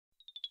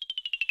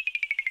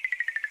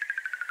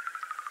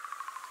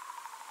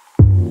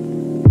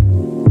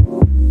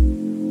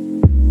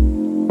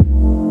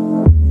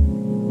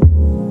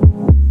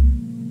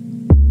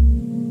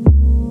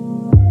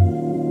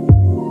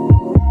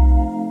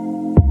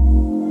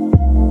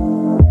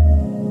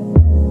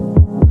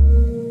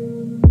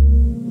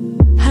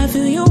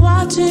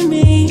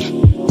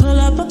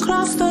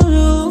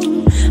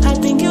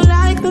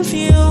the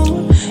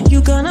view.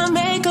 You gonna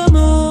make a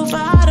move,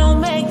 I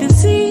don't make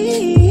this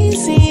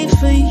easy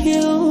for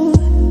you.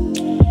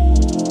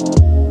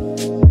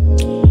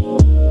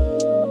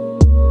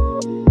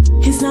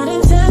 It's not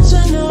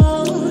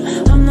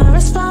intentional, I'm not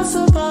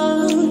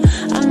responsible.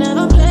 I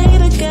never play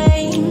the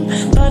game,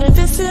 but if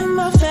it's in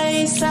my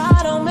face,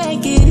 I don't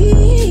make it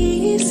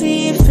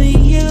easy for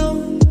you.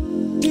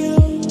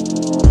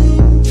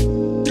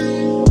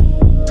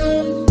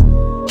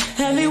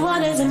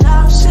 Everyone is an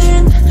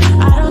option,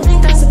 I don't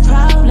think that's a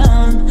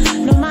problem.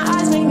 No, my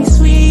eyes make me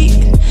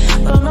sweet,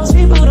 but most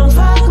people don't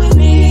fuck with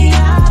me.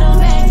 I don't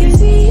make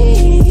this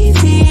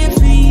easy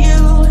for you.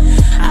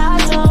 I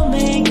don't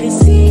make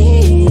this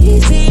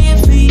easy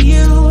for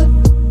you.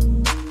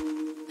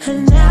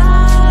 And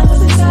now's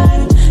the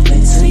time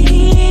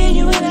between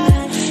you and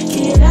I.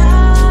 Get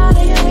out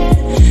of your head,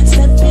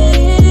 step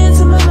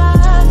into my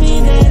mind. Be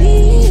that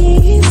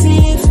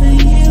easy for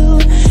you.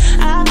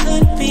 I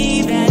could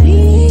be that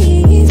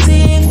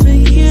easy for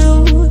you.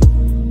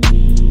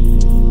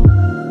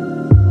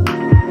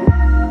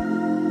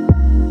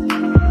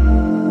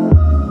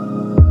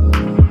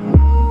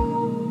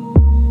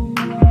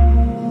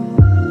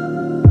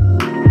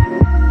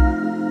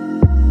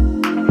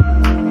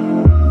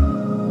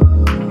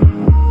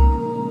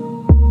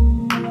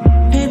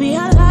 Baby,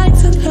 I like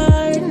to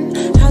learn.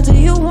 How do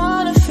you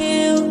wanna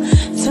feel?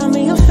 Tell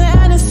me your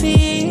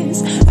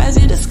fantasies as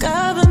you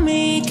discover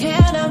me.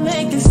 Can I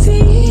make this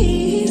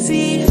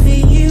easy for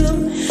you?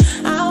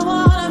 I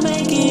wanna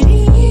make it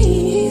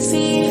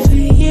easy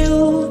for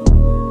you.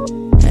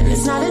 And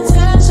it's not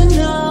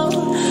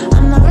intentional,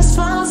 I'm not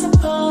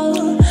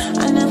responsible.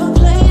 I never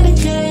play the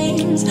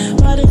games,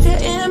 but if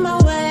you're in my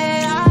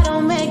way, I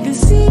don't make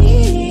this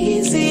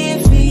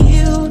easy for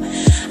you.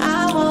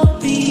 I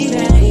won't be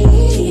that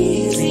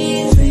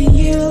easy for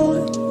you.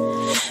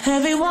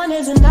 Everyone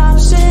is an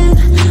option,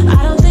 I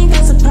don't think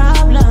that's a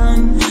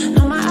problem.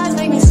 No, my eyes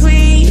make me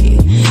sweet,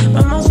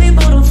 but most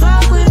people don't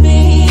fuck with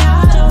me.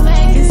 I don't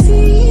make this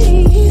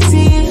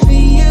easy for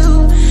you.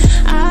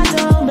 I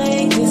don't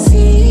make this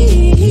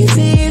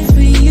easy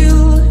for you.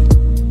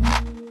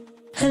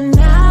 And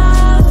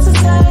now's the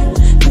time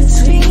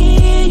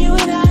between you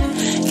and I.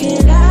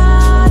 Get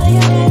out of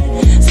your head,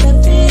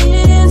 step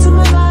into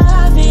my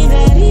mind. Be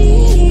that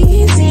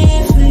easy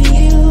for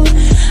you.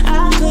 I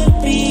could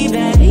be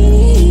that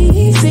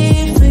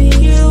easy for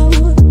you.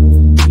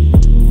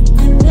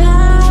 And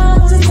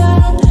now's the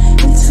time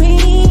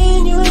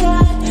between you and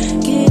I.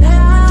 Get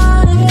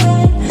out of your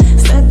head,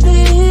 step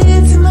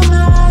into my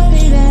mind.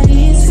 Be that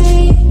easy,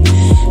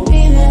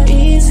 be that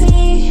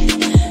easy,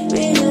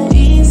 be that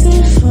easy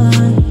for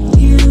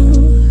you.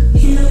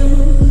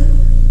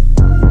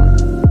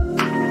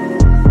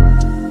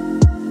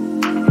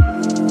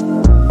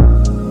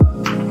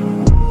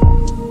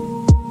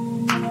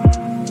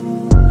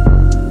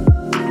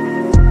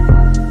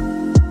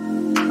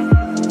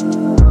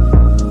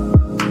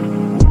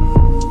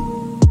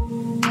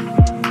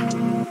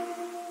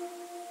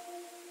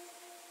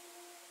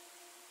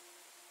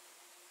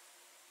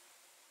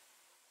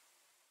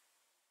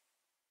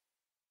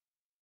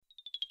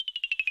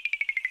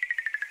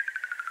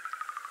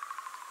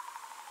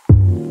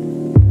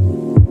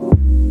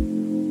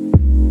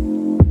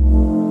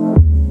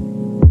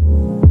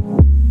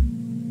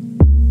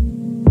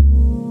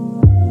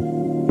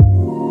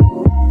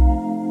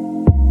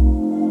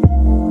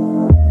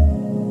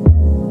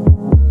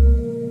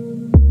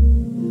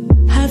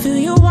 I feel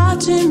you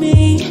watching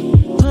me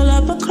pull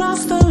up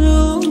across the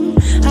room.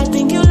 I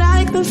think you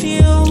like the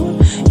view.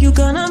 You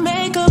gonna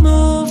make a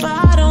move,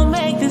 I don't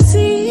make this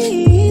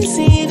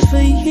easy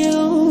for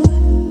you.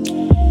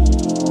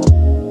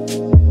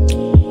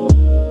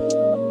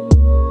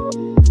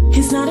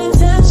 It's not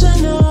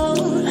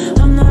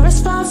intentional, I'm not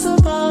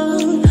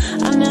responsible.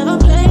 I never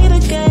play the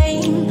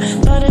game,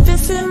 but if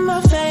it's in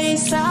my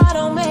face, I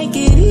don't make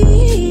it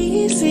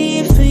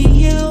easy for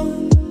you.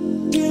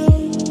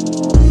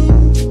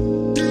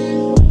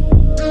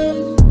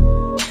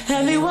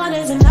 Everyone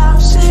is an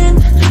option,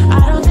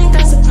 I don't think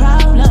that's a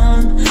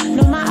problem.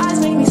 No, my eyes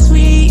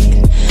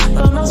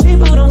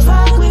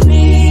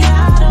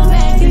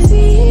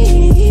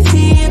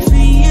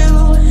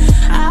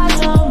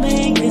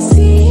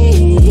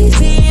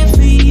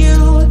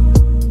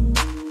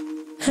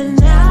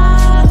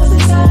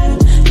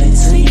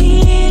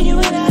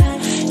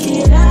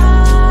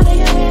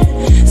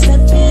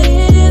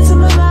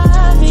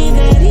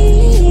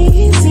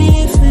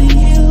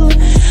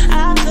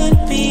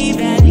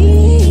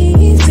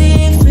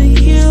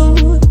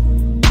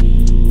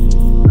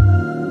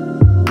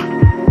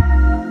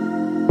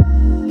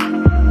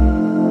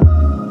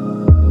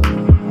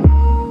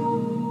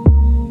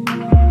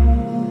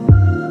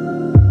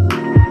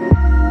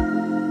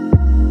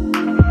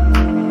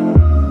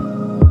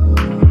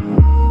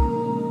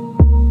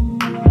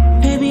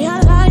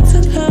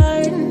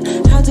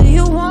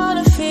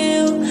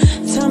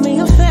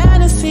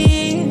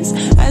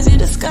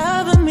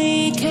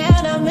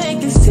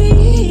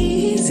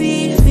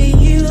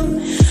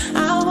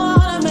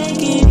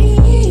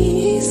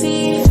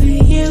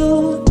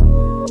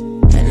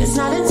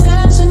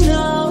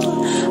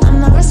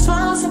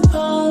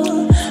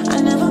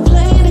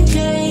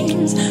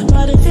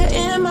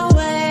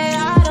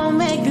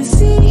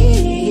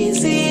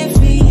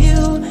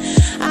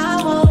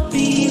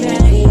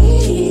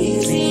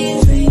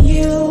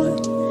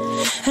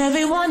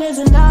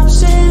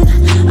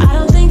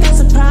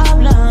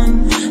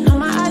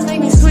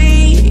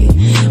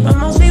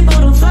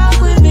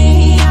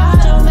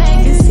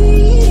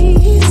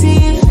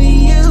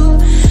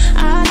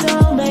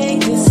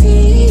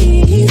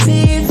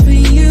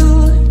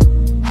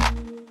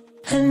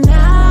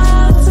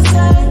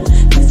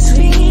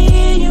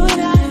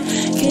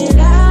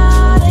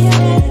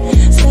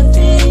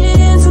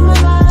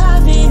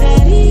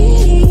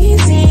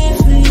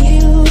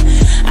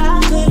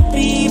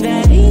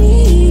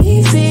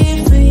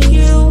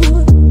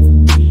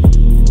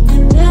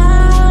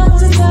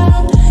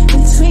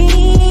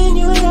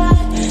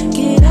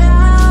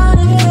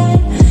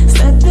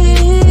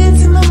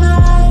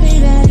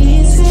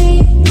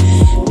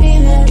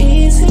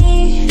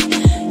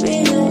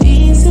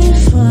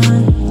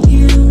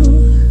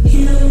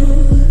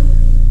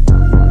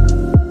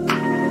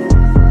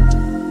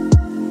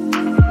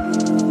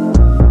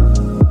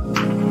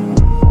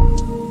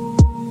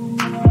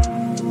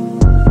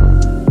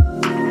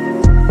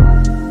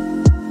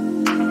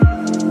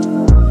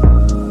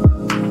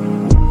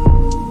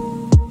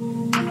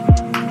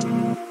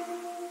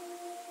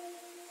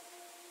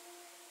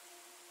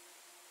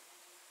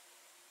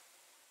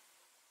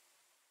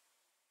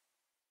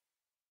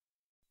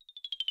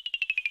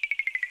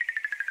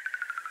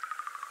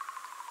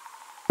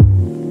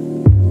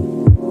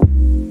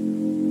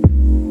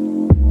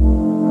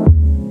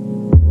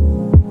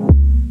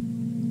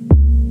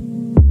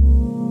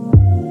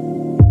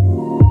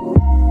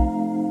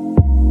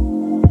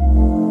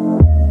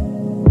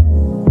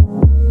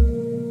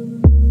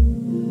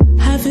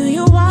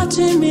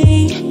watching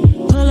me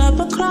pull up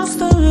across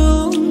the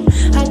room.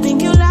 I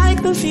think you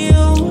like the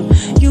view.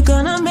 You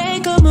gonna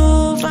make a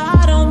move.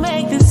 I don't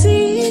make this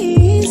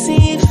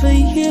easy for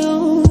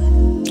you.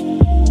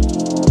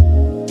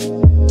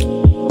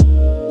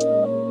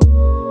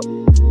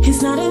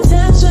 It's not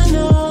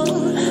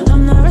intentional,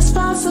 I'm not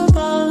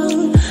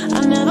responsible.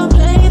 I never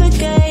played a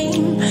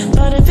game,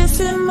 but if it's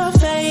in my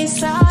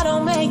face, I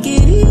don't make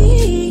it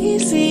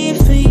easy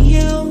for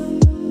you.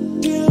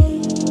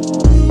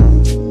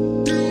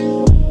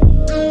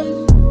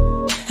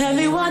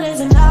 Everyone is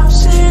an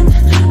option,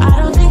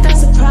 I don't think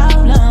that's a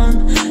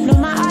problem. No,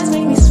 my eyes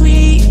make me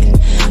sweet,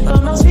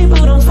 but most people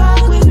don't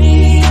fuck with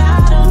me.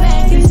 I don't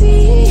make it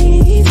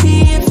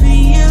easy for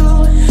you.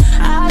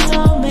 I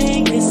don't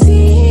make this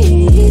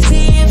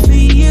easy for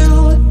you.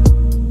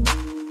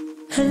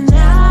 And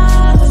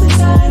now's the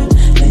time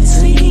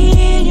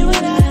between you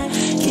and I.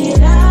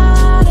 Get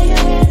out of your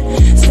head,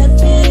 step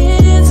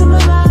into my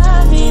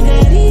mind. Be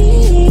that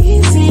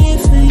easy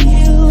for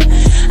you.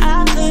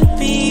 I could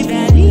be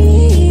that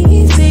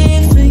easy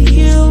for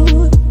you.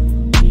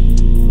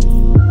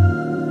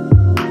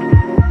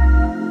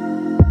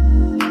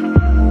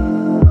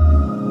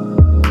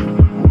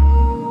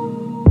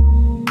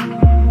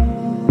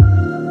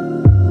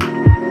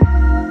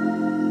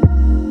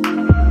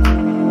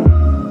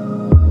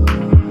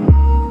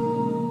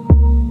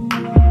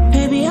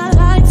 Baby, I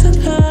like to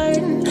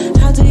learn.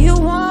 How do you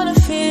wanna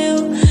feel?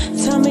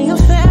 Tell me your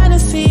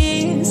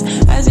fantasies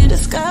as you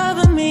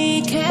discover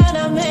me. Can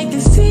I make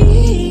this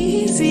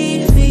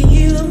easy for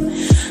you?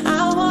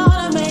 I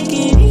wanna make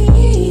it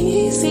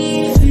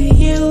easy for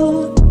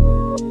you.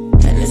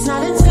 And it's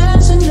not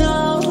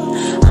intentional,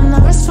 I'm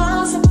not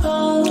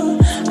responsible.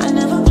 I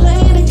never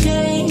play the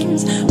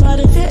games, but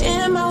if you're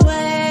in my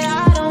way,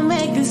 I don't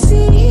make this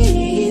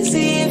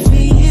easy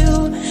for you.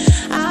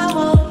 I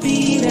won't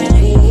be that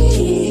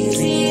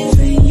easy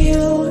for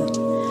you.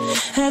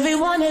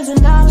 Everyone is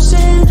an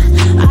option,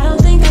 I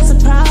don't think that's a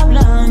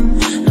problem.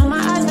 No,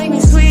 my eyes make me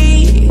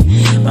sweet,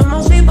 but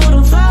most people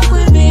don't fuck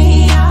with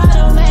me. I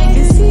don't make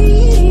this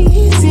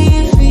easy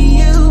for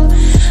you.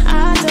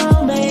 I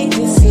don't make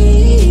this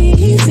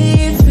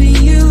easy for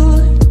you.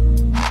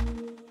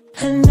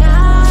 And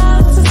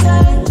now's the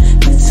time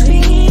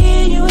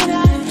between you and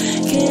I.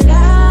 Get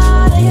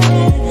out of your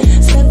head,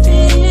 step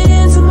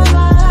into my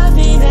mind.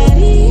 Be that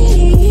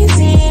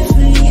easy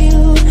for you.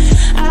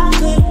 I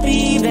could be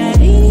that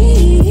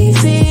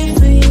easy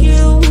for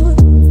you.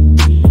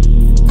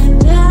 And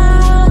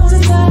now's the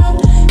time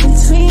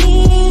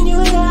between you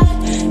and I.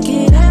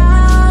 Get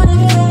out of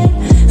your head,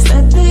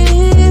 step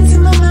into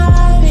my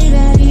mind. Be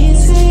that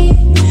easy,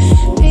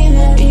 be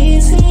that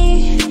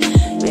easy,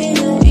 be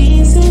that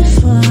easy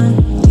for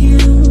you.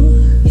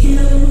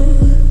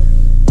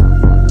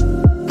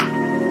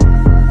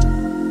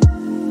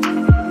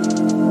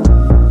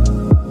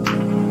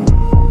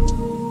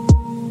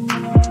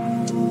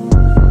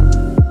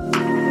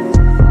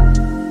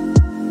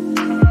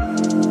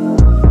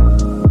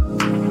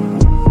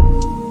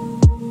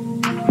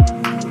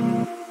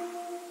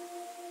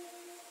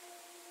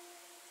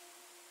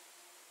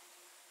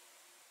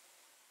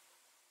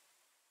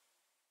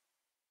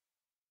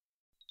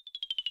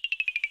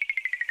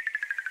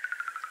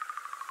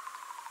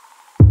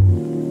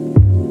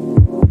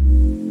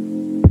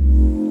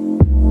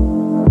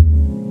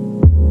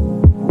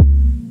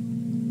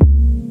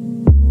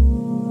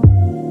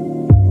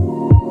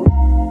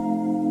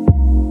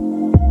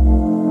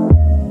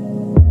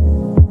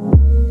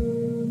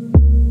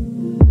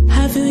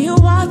 I feel you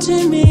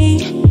watching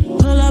me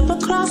pull up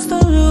across the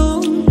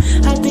room.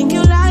 I think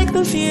you like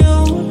the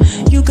view.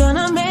 You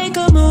gonna make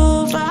a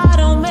move. I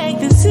don't make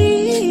this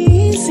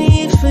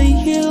easy for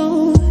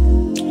you.